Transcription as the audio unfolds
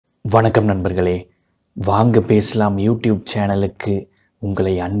வணக்கம் நண்பர்களே, வாங்க பேசலாம் யூடியூப் சேனலுக்கு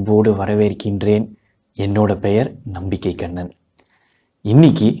உங்களை அன்போடு வரவேற்கின்றேன். என்னோட பெயர் நம்பிக்கை கண்ணன்.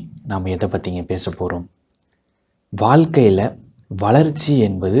 இன்னைக்கு நாம் எதை பற்றிங்க பேச போகிறோம்? வாழ்க்கையில் வளர்ச்சி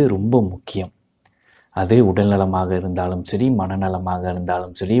என்பது ரொம்ப முக்கியம். அது உடல் நலமாக இருந்தாலும் சரி, மனநலமாக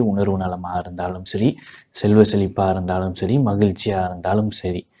இருந்தாலும் சரி, உணர்வு நலமாக இருந்தாலும் சரி, செல்வ செழிப்பாக இருந்தாலும் சரி, மகிழ்ச்சியாக இருந்தாலும்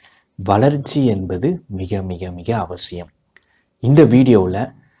சரி, வளர்ச்சி என்பது மிக மிக மிக அவசியம். இந்த வீடியோவில்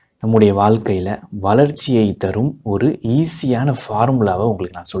நம்முடைய வாழ்க்கையில் வளர்ச்சியை தரும் ஒரு ஈஸியான ஃபார்முலாவை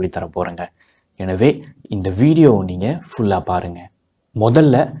உங்களுக்கு நான் சொல்லித்தர போகிறேங்க. எனவே இந்த வீடியோவை நீங்கள் ஃபுல்லாக பாருங்கள்.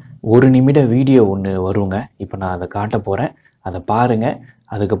 முதல்ல ஒரு நிமிட வீடியோ ஒன்று வருங்க. இப்போ நான் அதை காட்ட போகிறேன், அதை பாருங்கள்.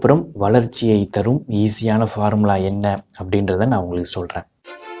 அதுக்கப்புறம் வளர்ச்சியை தரும் ஈஸியான ஃபார்முலா என்ன அப்படின்றத நான் உங்களுக்கு சொல்கிறேன்.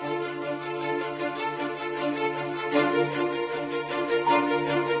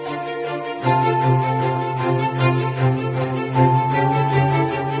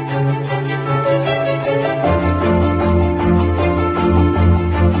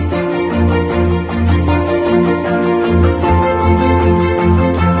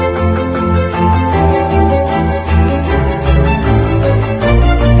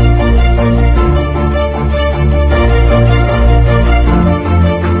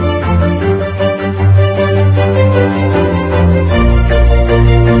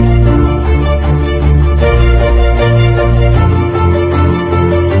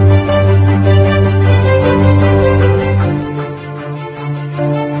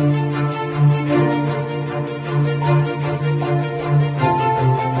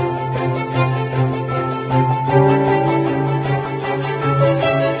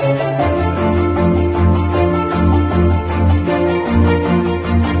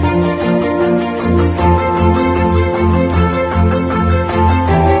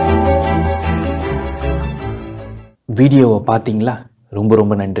 வீடியோவை பார்த்தீங்களா? ரொம்ப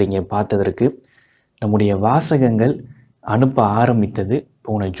ரொம்ப நன்றிங்க பார்த்ததற்கு. நம்முடைய வாசகங்கள் அனுப்ப ஆரம்பித்தது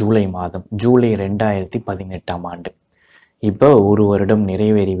போன ஜூலை மாதம், ஜூலை 2018. இப்போ ஒரு வருடம்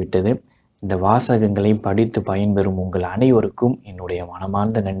நிறைவேறிவிட்டது. இந்த வாசகங்களை படித்து பயன்பெறும் உங்கள் அனைவருக்கும் என்னுடைய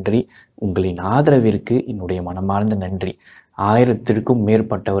மனமார்ந்த நன்றி. உங்களின் ஆதரவிற்கு என்னுடைய மனமார்ந்த நன்றி. 1000க்கும்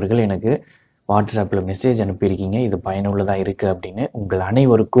மேற்பட்டவர்கள் எனக்கு வாட்ஸ்அப்பில் மெசேஜ் அனுப்பியிருக்கீங்க, இது பயனுள்ளதாக இருக்குது அப்படின்னு. உங்கள்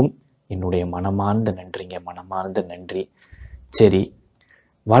அனைவருக்கும் என்னுடைய மனமார்ந்த நன்றிங்க, மனமார்ந்த நன்றி. சரி,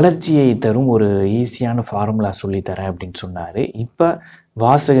 வளர்ச்சியை தரும் ஒரு ஈஸியான ஃபார்முலா சொல்லித்தரேன் அப்படின்னு சொன்னார். இப்போ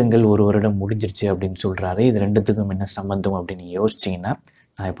வாசகங்கள் ஒரு வருடம் முடிஞ்சிருச்சு அப்படின்னு சொல்கிறாரு. இது ரெண்டுத்துக்கும் என்ன சம்மந்தம் அப்படின்னு யோசிச்சிங்கன்னா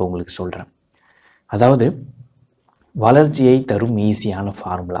நான் இப்போ உங்களுக்கு சொல்கிறேன். அதாவது வளர்ச்சியை தரும் ஈஸியான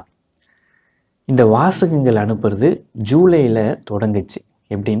ஃபார்முலா. இந்த வாசகங்கள் அனுப்புறது ஜூலையில் தொடங்குச்சு.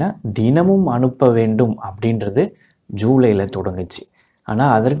 எப்படின்னா தினமும் அனுப்ப வேண்டும் அப்படின்றது ஜூலையில் தொடங்குச்சு.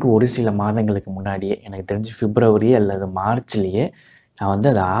 ஆனால் அதற்கு ஒரு சில மாதங்களுக்கு முன்னாடியே, எனக்கு தெரிஞ்சு பிப்ரவரி அல்லது மார்ச்லேயே நான்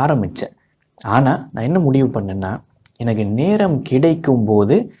அதை ஆரம்பித்தேன். ஆனால் நான் என்ன முடிவு பண்ணேன்னா, எனக்கு நேரம் கிடைக்கும்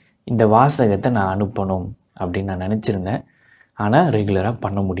போது இந்த வாசகத்தை நான் அனுப்பணும் அப்படின்னு நான் நினச்சிருந்தேன். ஆனால் ரெகுலராக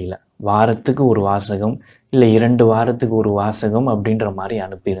பண்ண முடியல. வாரத்துக்கு ஒரு வாசகம் இல்லை 2 வாரத்துக்கு ஒரு வாசகம் அப்படின்ற மாதிரி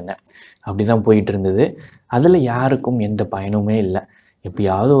அனுப்பியிருந்தேன். அப்படி தான் போயிட்டு இருந்தது. அதில் யாருக்கும் எந்த பயனுமே இல்லை.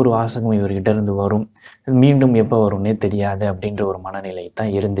 எப்பயாவது ஒரு வாசகம் இவர்கிட்ட இருந்து வரும், மீண்டும் எப்போ வரும்னே தெரியாது அப்படின்ற ஒரு மனநிலை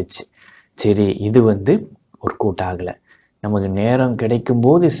தான் இருந்துச்சு. சரி, இது ஒர்க் அவுட் ஆகலை. நமக்கு நேரம் கிடைக்கும்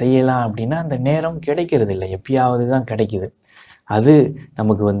போது செய்யலாம் அப்படின்னா அந்த நேரம் கிடைக்கிறது இல்லை, எப்பயாவது தான் கிடைக்குது. அது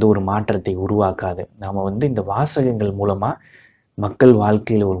நமக்கு ஒரு மாற்றத்தை உருவாக்காது. நாம் இந்த வாசகங்கள் மூலமாக மக்கள்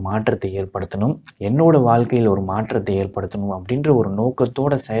வாழ்க்கையில் ஒரு மாற்றத்தை ஏற்படுத்தணும், என்னோட வாழ்க்கையில் ஒரு மாற்றத்தை ஏற்படுத்தணும் அப்படின்ற ஒரு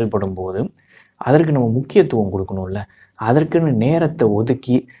நோக்கத்தோடு செயல்படும் போது அதற்கு நம்ம முக்கியத்துவம் கொடுக்கணும்ல. அதற்குன்னு நேரத்தை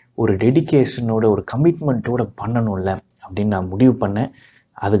ஒதுக்கி ஒரு டெடிகேஷனோட ஒரு கமிட்மெண்ட்டோடு பண்ணணும்ல அப்படின்னு நான் முடிவு பண்ணேன்.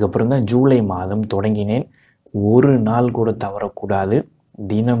 அதுக்கப்புறம் தான் ஜூலை மாதம் தொடங்கினேன். ஒரு நாள் கூட தவறக்கூடாது,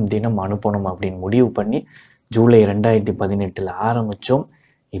 தினம் தினம் அனுப்பணும் அப்படின்னு முடிவு பண்ணி ஜூலை 2018 ஆரம்பித்தோம்.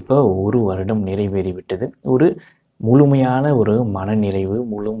 இப்போ ஒரு வருடம் நிறைவேறி விட்டது. ஒரு முழுமையான ஒரு மனநிறைவு,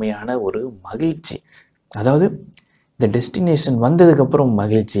 முழுமையான ஒரு மகிழ்ச்சி. அதாவது இந்த டெஸ்டினேஷன் வந்ததுக்கப்புறம்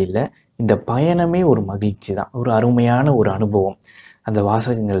மகிழ்ச்சி இல்லை, இந்த பயணமே ஒரு மகிழ்ச்சி தான். ஒரு அருமையான ஒரு அனுபவம். அந்த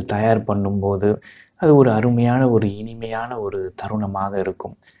வாசகங்கள் தயார் பண்ணும்போது அது ஒரு அருமையான ஒரு இனிமையான ஒரு தருணமாக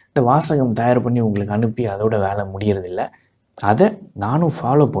இருக்கும். இந்த வாசகம் தயார் பண்ணி உங்களுக்கு அனுப்பி அதோட வேலை முடியறதில்லை. அதை நானும்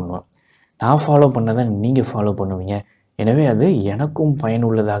ஃபாலோ பண்ணுவேன். நான் ஃபாலோ பண்ணதான் நீங்கள் ஃபாலோ பண்ணுவீங்க. எனவே அது எனக்கும்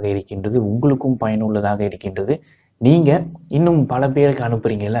பயனுள்ளதாக இருக்கின்றது, உங்களுக்கும் பயனுள்ளதாக இருக்கின்றது. நீங்கள் இன்னும் பல பேருக்கு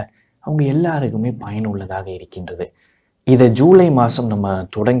அனுப்புகிறீங்கல்ல, அவங்க எல்லாருக்குமே பயனுள்ளதாக இருக்கின்றது. இதை ஜூலை மாதம் நம்ம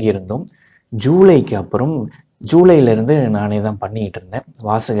தொடங்கியிருந்தோம். ஜூலைக்கு அப்புறம் ஜூலையிலேருந்து நானே தான் பண்ணிக்கிட்டு இருந்தேன்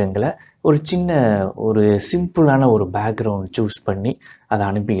வாசகங்களை. ஒரு சின்ன ஒரு சிம்பிளான ஒரு பேக்ரவுண்ட் சூஸ் பண்ணி அதை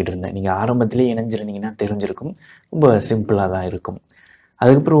அனுப்பிக்கிட்டு இருந்தேன். நீங்கள் ஆரம்பத்திலே இணைஞ்சிருந்தீங்கன்னா தெரிஞ்சிருக்கும், ரொம்ப சிம்பிளாக தான் இருக்கும்.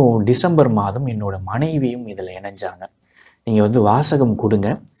 அதுக்கப்புறம் டிசம்பர் மாதம் என்னோட மனைவியும் இதில் இணைஞ்சாங்க. நீங்கள் வந்து வாசகம் கொடுங்க,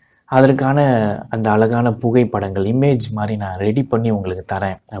 அதற்கான அந்த அழகான புகைப்படங்கள் இமேஜ் மாதிரி நான் ரெடி பண்ணி உங்களுக்கு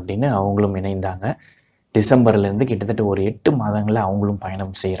தரேன் அப்படின்னு அவங்களும் இணைந்தாங்க. டிசம்பர்லேருந்து கிட்டத்தட்ட ஒரு 8 மாதங்களில் அவங்களும்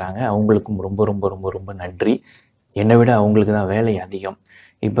பயணம் செய்கிறாங்க. அவங்களுக்கும் ரொம்ப ரொம்ப ரொம்ப ரொம்ப நன்றி. என்னை விட அவங்களுக்கு தான் வேலை அதிகம்.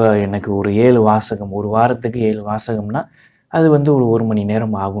 இப்போ எனக்கு ஒரு 7 வாசகம், ஒரு வாரத்துக்கு 7 வாசகம்னா அது வந்து ஒரு 1 மணி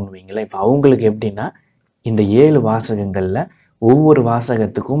நேரம் ஆகும்னு வைங்களேன். இப்போ அவங்களுக்கு எப்படின்னா, இந்த 7 வாசகங்களில் ஒவ்வொரு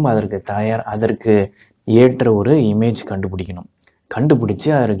வாசகத்துக்கும் அதற்கு ஏற்ற ஒரு இமேஜ் கண்டுபிடிக்கணும். கண்டுபிடிச்சி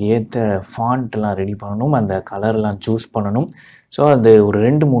அதற்கு ஏற்ற ஃபாண்ட்லாம் ரெடி பண்ணணும், அந்த கலர்லாம் சூஸ் பண்ணணும். ஸோ அது ஒரு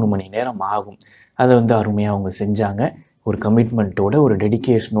 2-3 மணி நேரம் ஆகும். அதை வந்து அருமையாக அவங்க செஞ்சாங்க. ஒரு கமிட்மெண்ட்டோட, ஒரு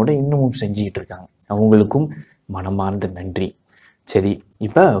டெடிகேஷனோட இன்னமும் செஞ்சுக்கிட்டு இருக்காங்க. அவங்களுக்கும் மனமார்ந்த நன்றி. சரி,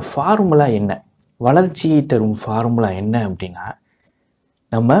 இப்போ ஃபார்முலா என்ன? வளர்ச்சியை தரும் ஃபார்முலா என்ன அப்படின்னா,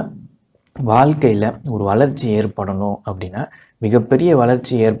 நம்ம வாழ்க்கையில் ஒரு வளர்ச்சி ஏற்படணும் அப்படின்னா, மிகப்பெரிய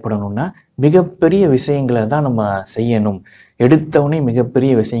வளர்ச்சி ஏற்படணும்னா மிகப்பெரிய விஷயங்களை தான் நம்ம செய்யணும். எடுத்தவொடனே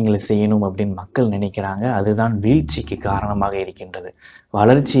மிகப்பெரிய விஷயங்களை செய்யணும் அப்படின்னு மக்கள் நினைக்கிறாங்க. அதுதான் வீழ்ச்சிக்கு காரணமாக இருக்கின்றது.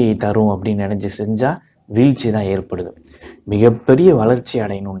 வளர்ச்சியை தரும் அப்படின்னு நினைச்சு செஞ்சால் வீழ்ச்சி தான் ஏற்படுது. மிகப்பெரிய வளர்ச்சி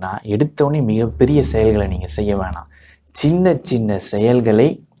அடையணும்னா எடுத்தவொடனே மிகப்பெரிய செயல்களை நீங்கள் செய்ய வேணாம். சின்ன சின்ன செயல்களை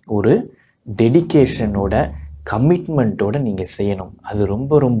ஒரு டெடிகேஷனோட, கமிட்மெண்ட்டோட நீங்கள் செய்யணும். அது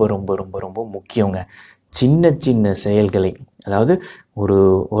ரொம்ப ரொம்ப ரொம்ப ரொம்ப ரொம்ப முக்கியங்க. சின்ன சின்ன செயல்களை, அதாவது ஒரு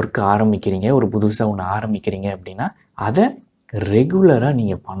ஒர்க் ஆரம்பிக்கிறீங்க, ஒரு புதுசாக ஒன்று ஆரம்பிக்கிறீங்க அப்படின்னா அதை ரெகுலராக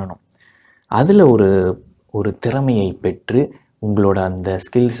நீங்கள் பண்ணணும். அதில் ஒரு திறமையை பெற்று உங்களோட அந்த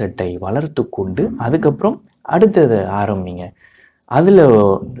ஸ்கில் செட்டை வளர்த்து கொண்டு அதுக்கப்புறம் அடுத்ததை ஆரம்பிங்க. அதில்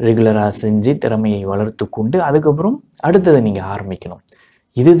ரெகுலராக செஞ்சு திறமையை வளர்த்து கொண்டு அதுக்கப்புறம் அடுத்ததை நீங்கள் ஆரம்பிக்கணும்.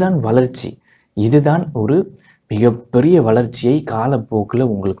 இதுதான் வளர்ச்சி. இதுதான் ஒரு மிகப்பெரிய வளர்ச்சியை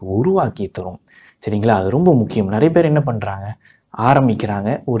காலப்போக்கில் உங்களுக்கு உருவாக்கி தரும். சரிங்களா? அது ரொம்ப முக்கியம். நிறைய பேர் என்ன பண்ணுறாங்க, ஆரம்பிக்கிறாங்க,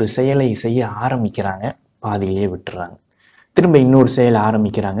 ஒரு செயலை செய்ய ஆரம்பிக்கிறாங்க, பாதியிலேயே விட்டுறாங்க. திரும்ப இன்னொரு செயல்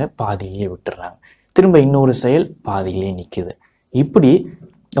ஆரம்பிக்கிறாங்க, பாதியிலேயே விட்டுறாங்க. திரும்ப இன்னொரு செயல் பாதியிலேயே நிற்குது. இப்படி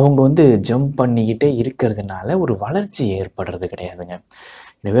அவங்க வந்து ஜம்ப் பண்ணிக்கிட்டே இருக்கிறதுனால ஒரு வளர்ச்சி ஏற்படுறது கிடையாதுங்க.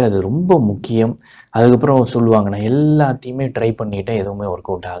 எனவே அது ரொம்ப முக்கியம். அதுக்கப்புறம் சொல்லுவாங்க, நான் எல்லாத்தையுமே ட்ரை பண்ணிட்டேன், எதுவுமே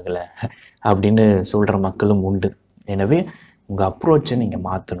ஒர்க் அவுட் ஆகலை அப்படின்னு சொல்கிற மக்களும் உண்டு. எனவே உங்கள் அப்ரோச்சை நீங்கள்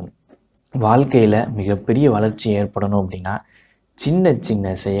மாற்றணும். வாழ்க்கையில் மிகப்பெரிய வளர்ச்சி ஏற்படணும் அப்படின்னா சின்ன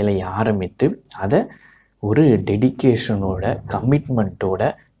சின்ன செயலை ஆரம்பித்து அதை ஒரு டெடிகேஷனோட, கமிட்மெண்ட்டோட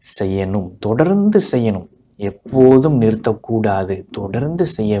செய்யணும். தொடர்ந்து செய்யணும். எப்போதும் நிறுத்தக்கூடாது. தொடர்ந்து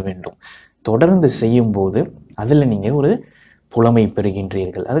செய்ய வேண்டும். தொடர்ந்து செய்யும்போது அதில் நீங்கள் ஒரு புலமை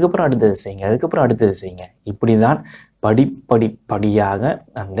பெறுகின்றீர்கள். அதுக்கப்புறம் அடுத்தது செய்யுங்க, அதுக்கப்புறம் அடுத்தது செய்யுங்க. இப்படி தான் படிப்படியாக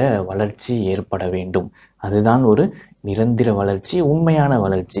அந்த வளர்ச்சி ஏற்பட வேண்டும். அதுதான் ஒரு நிரந்தர வளர்ச்சி, உண்மையான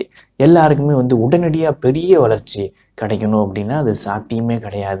வளர்ச்சி. எல்லாருக்குமே வந்து உடனடியாக பெரிய வளர்ச்சி கிடைக்கணும் அப்படின்னா அது சாத்தியமே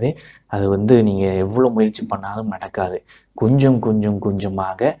கிடையாது. அது வந்து நீங்கள் எவ்வளோ முயற்சி பண்ணாலும் நடக்காது. கொஞ்சம் கொஞ்சம்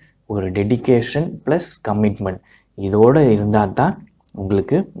கொஞ்சமாக ஒரு டெடிகேஷன் ப்ளஸ் கமிட்மெண்ட் இதோடு இருந்தால் தான்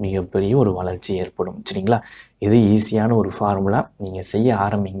உங்களுக்கு மிகப்பெரிய ஒரு வளர்ச்சி ஏற்படும். சரிங்களா? இது ஈஸியான ஒரு ஃபார்முலா. நீங்கள் செய்ய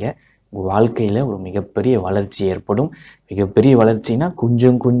ஆரம்பிங்க. உங்கள் வாழ்க்கையில் ஒரு மிகப்பெரிய வளர்ச்சி ஏற்படும். மிகப்பெரிய வளர்ச்சினா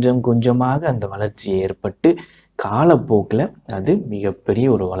கொஞ்சம் கொஞ்சம் கொஞ்சமாக அந்த வளர்ச்சி ஏற்பட்டு காலப்போக்கில் அது மிகப்பெரிய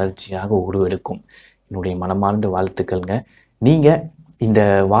ஒரு வளர்ச்சியாக உருவெடுக்கும். என்னுடைய மனமார்ந்த வாழ்த்துக்கள்ங்க. நீங்கள் இந்த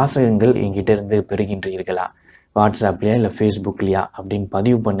வாசகங்கள் என்கிட்ட இருந்து பெறுகின்றீர்களா, வாட்ஸ்அப்லையா இல்லை ஃபேஸ்புக்லையா அப்படின்னு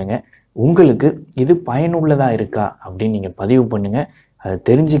பதிவு பண்ணுங்கள். உங்களுக்கு இது பயனுள்ளதாக இருக்கா அப்படின்னு நீங்கள் பதிவு பண்ணுங்கள். அதை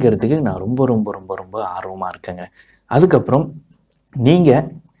தெரிஞ்சுக்கிறதுக்கு நான் ரொம்ப ரொம்ப ரொம்ப ரொம்ப ஆர்வமாக இருக்கேங்க. அதுக்கப்புறம் நீங்கள்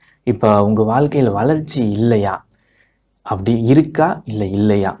இப்போ உங்கள் வாழ்க்கையில் வளர்ச்சி இல்லையா, அப்படி இருக்கா இல்லை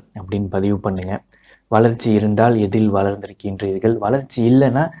இல்லையா அப்படின்னு பதிவு பண்ணுங்கள். வளர்ச்சி இருந்தால் எதில் வளர்ந்திருக்கின்றீர்கள், வளர்ச்சி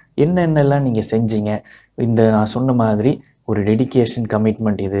இல்லைன்னா என்னென்னலாம் நீங்கள் செஞ்சீங்க, இந்த நான் சொன்ன மாதிரி ஒரு டெடிகேஷன்,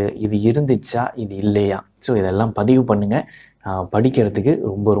 கமிட்மெண்ட் இது இருந்துச்சா, இது இல்லையா. ஸோ இதெல்லாம் பதிவு பண்ணுங்கள். படிக்கிறதுக்கு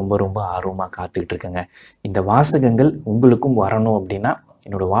ரொம்ப ரொம்ப ரொம்ப ஆர்வமாக காத்துக்கிட்டு இருக்கேங்க. இந்த வாசகங்கள் உங்களுக்கும் வரணும் அப்படின்னா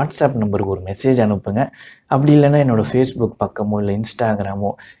என்னோடய வாட்ஸ்அப் நம்பருக்கு ஒரு மெசேஜ் அனுப்புங்க. அப்படி இல்லைன்னா என்னோடய ஃபேஸ்புக் பக்கமோ இல்லை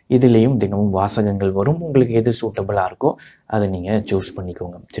இன்ஸ்டாகிராமோ இதுலேயும் தினமும் வாசகங்கள் வரும். உங்களுக்கு எது சூட்டபுளாக இருக்கோ அதை நீங்கள் சூஸ்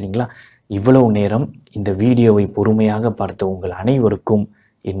பண்ணிக்கோங்க. சரிங்களா? இவ்வளவு நேரம் இந்த வீடியோவை பொறுமையாக பார்த்த உங்கள் அனைவருக்கும்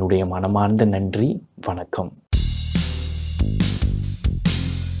என்னுடைய மனமார்ந்த நன்றி. வணக்கம்.